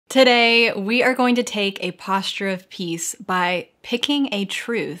Today, we are going to take a posture of peace by picking a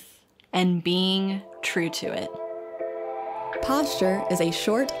truth and being true to it. Posture is a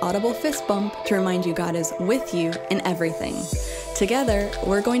short, audible fist bump to remind you God is with you in everything. Together,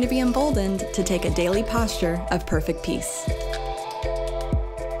 we're going to be emboldened to take a daily posture of perfect peace.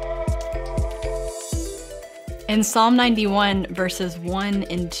 In Psalm 91, verses 1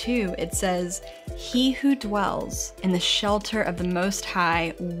 and 2, it says, "He who dwells in the shelter of the Most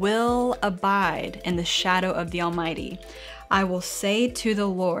High will abide in the shadow of the Almighty. I will say to the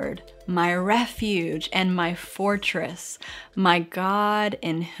Lord, my refuge and my fortress, my God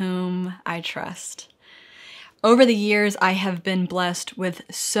in whom I trust." Over the years, I have been blessed with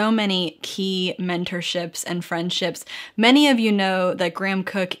so many key mentorships and friendships. Many of you know that Graham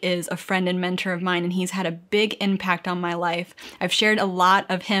Cook is a friend and mentor of mine, and he's had a big impact on my life. I've shared a lot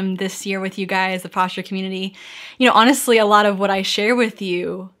of him this year with you guys, the Posture community. Honestly, a lot of what I share with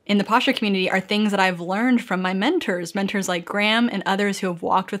you in the Posture community are things that I've learned from my mentors. Mentors like Graham and others who have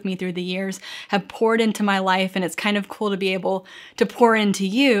walked with me through the years have poured into my life, and it's kind of cool to be able to pour into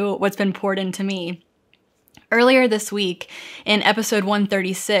you what's been poured into me. Earlier this week, in episode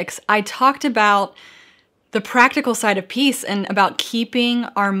 136, I talked about the practical side of peace and about keeping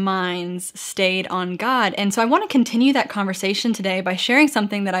our minds stayed on God. And so I want to continue that conversation today by sharing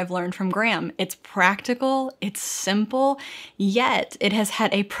something that I've learned from Graham. It's practical, it's simple, yet it has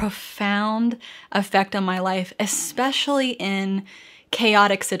had a profound effect on my life, especially in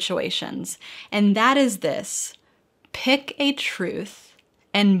chaotic situations. And that is this: pick a truth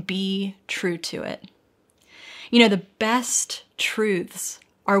and be true to it. The best truths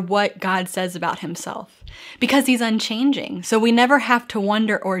are what God says about himself because he's unchanging. So we never have to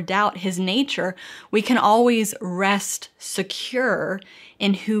wonder or doubt his nature. We can always rest secure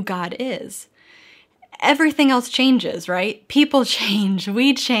in who God is. Everything else changes, right? People change,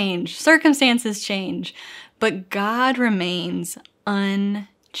 we change, circumstances change, but God remains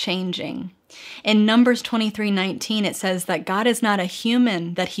unchanging. In Numbers 23:19, it says that God is not a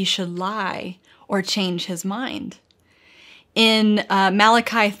human that he should lie or change his mind. In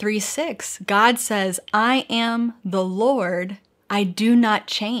Malachi 3:6, God says, "I am the Lord, I do not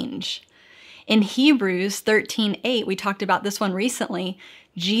change." In Hebrews 13:8, we talked about this one recently,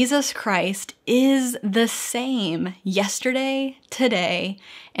 Jesus Christ is the same yesterday, today,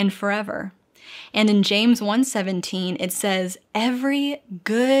 and forever. And in James 1:17, it says, "Every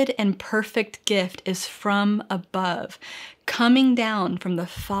good and perfect gift is from above, coming down from the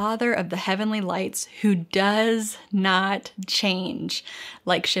Father of the heavenly lights, who does not change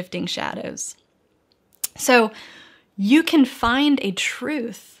like shifting shadows." So you can find a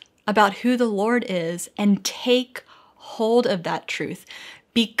truth about who the Lord is and take hold of that truth.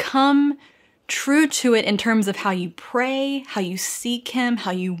 Become true to it in terms of how you pray, how you seek him,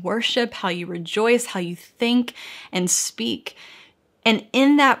 how you worship, how you rejoice, how you think and speak. And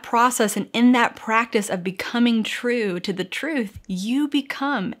in that process and in that practice of becoming true to the truth, you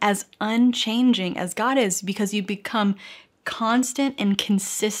become as unchanging as God is because you become constant and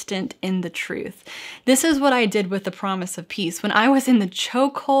consistent in the truth. This is what I did with the promise of peace. When I was in the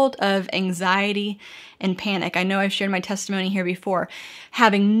chokehold of anxiety and panic, I know I've shared my testimony here before,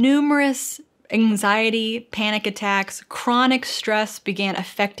 having numerous anxiety, panic attacks, chronic stress began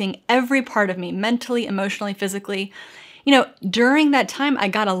affecting every part of me, mentally, emotionally, physically. During that time, I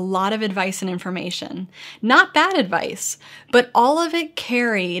got a lot of advice and information. Not bad advice, but all of it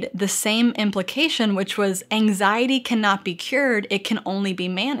carried the same implication, which was anxiety cannot be cured, it can only be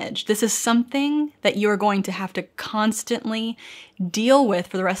managed. This is something that you are going to have to constantly deal with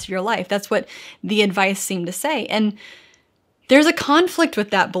for the rest of your life. That's what the advice seemed to say. And there's a conflict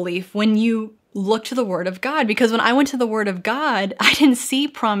with that belief when you look to the Word of God, because when I went to the Word of God, I didn't see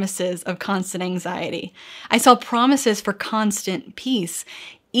promises of constant anxiety. I saw promises for constant peace,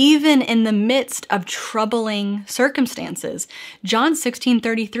 even in the midst of troubling circumstances. John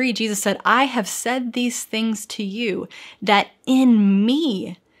 16:33, Jesus said, "I have said these things to you, that in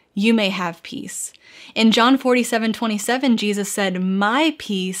me you may have peace." In John 47:27, Jesus said, "My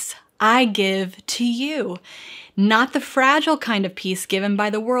peace I give to you. Not the fragile kind of peace given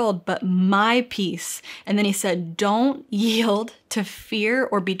by the world, but my peace." And then he said, "Don't yield to fear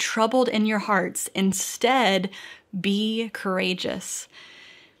or be troubled in your hearts. Instead, be courageous."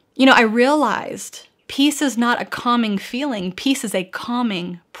 I realized peace is not a calming feeling. Peace is a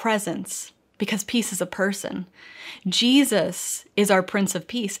calming presence because peace is a person. Jesus is our Prince of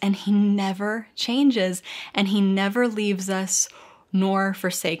Peace, and he never changes, and he never leaves us nor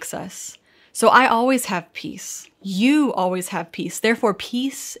forsakes us. So I always have peace. You always have peace. Therefore,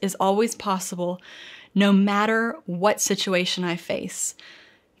 peace is always possible no matter what situation I face.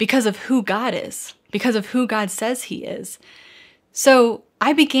 because of who God is, because of who God says he is. So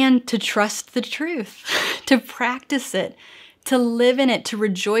I began to trust the truth, to practice it, to live in it, to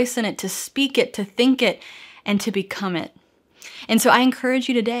rejoice in it, to speak it, to think it, and to become it. And so I encourage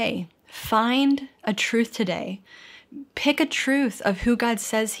you today, find a truth today. Pick a truth of who God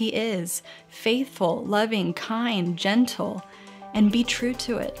says he is, faithful, loving, kind, gentle, and be true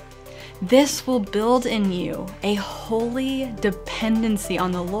to it. This will build in you a holy dependency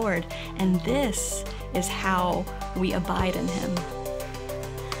on the Lord, and this is how we abide in him.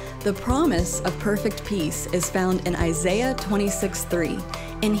 The promise of perfect peace is found in Isaiah 26:3.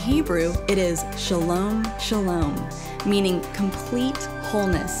 In Hebrew, it is shalom, shalom, meaning complete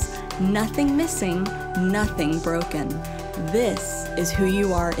wholeness, nothing missing, nothing broken. This is who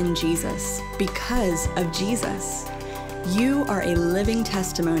you are in Jesus, because of Jesus. You are a living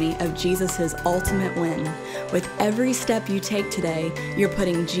testimony of Jesus' ultimate win. With every step you take today, you're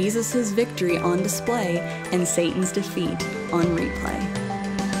putting Jesus' victory on display and Satan's defeat on replay.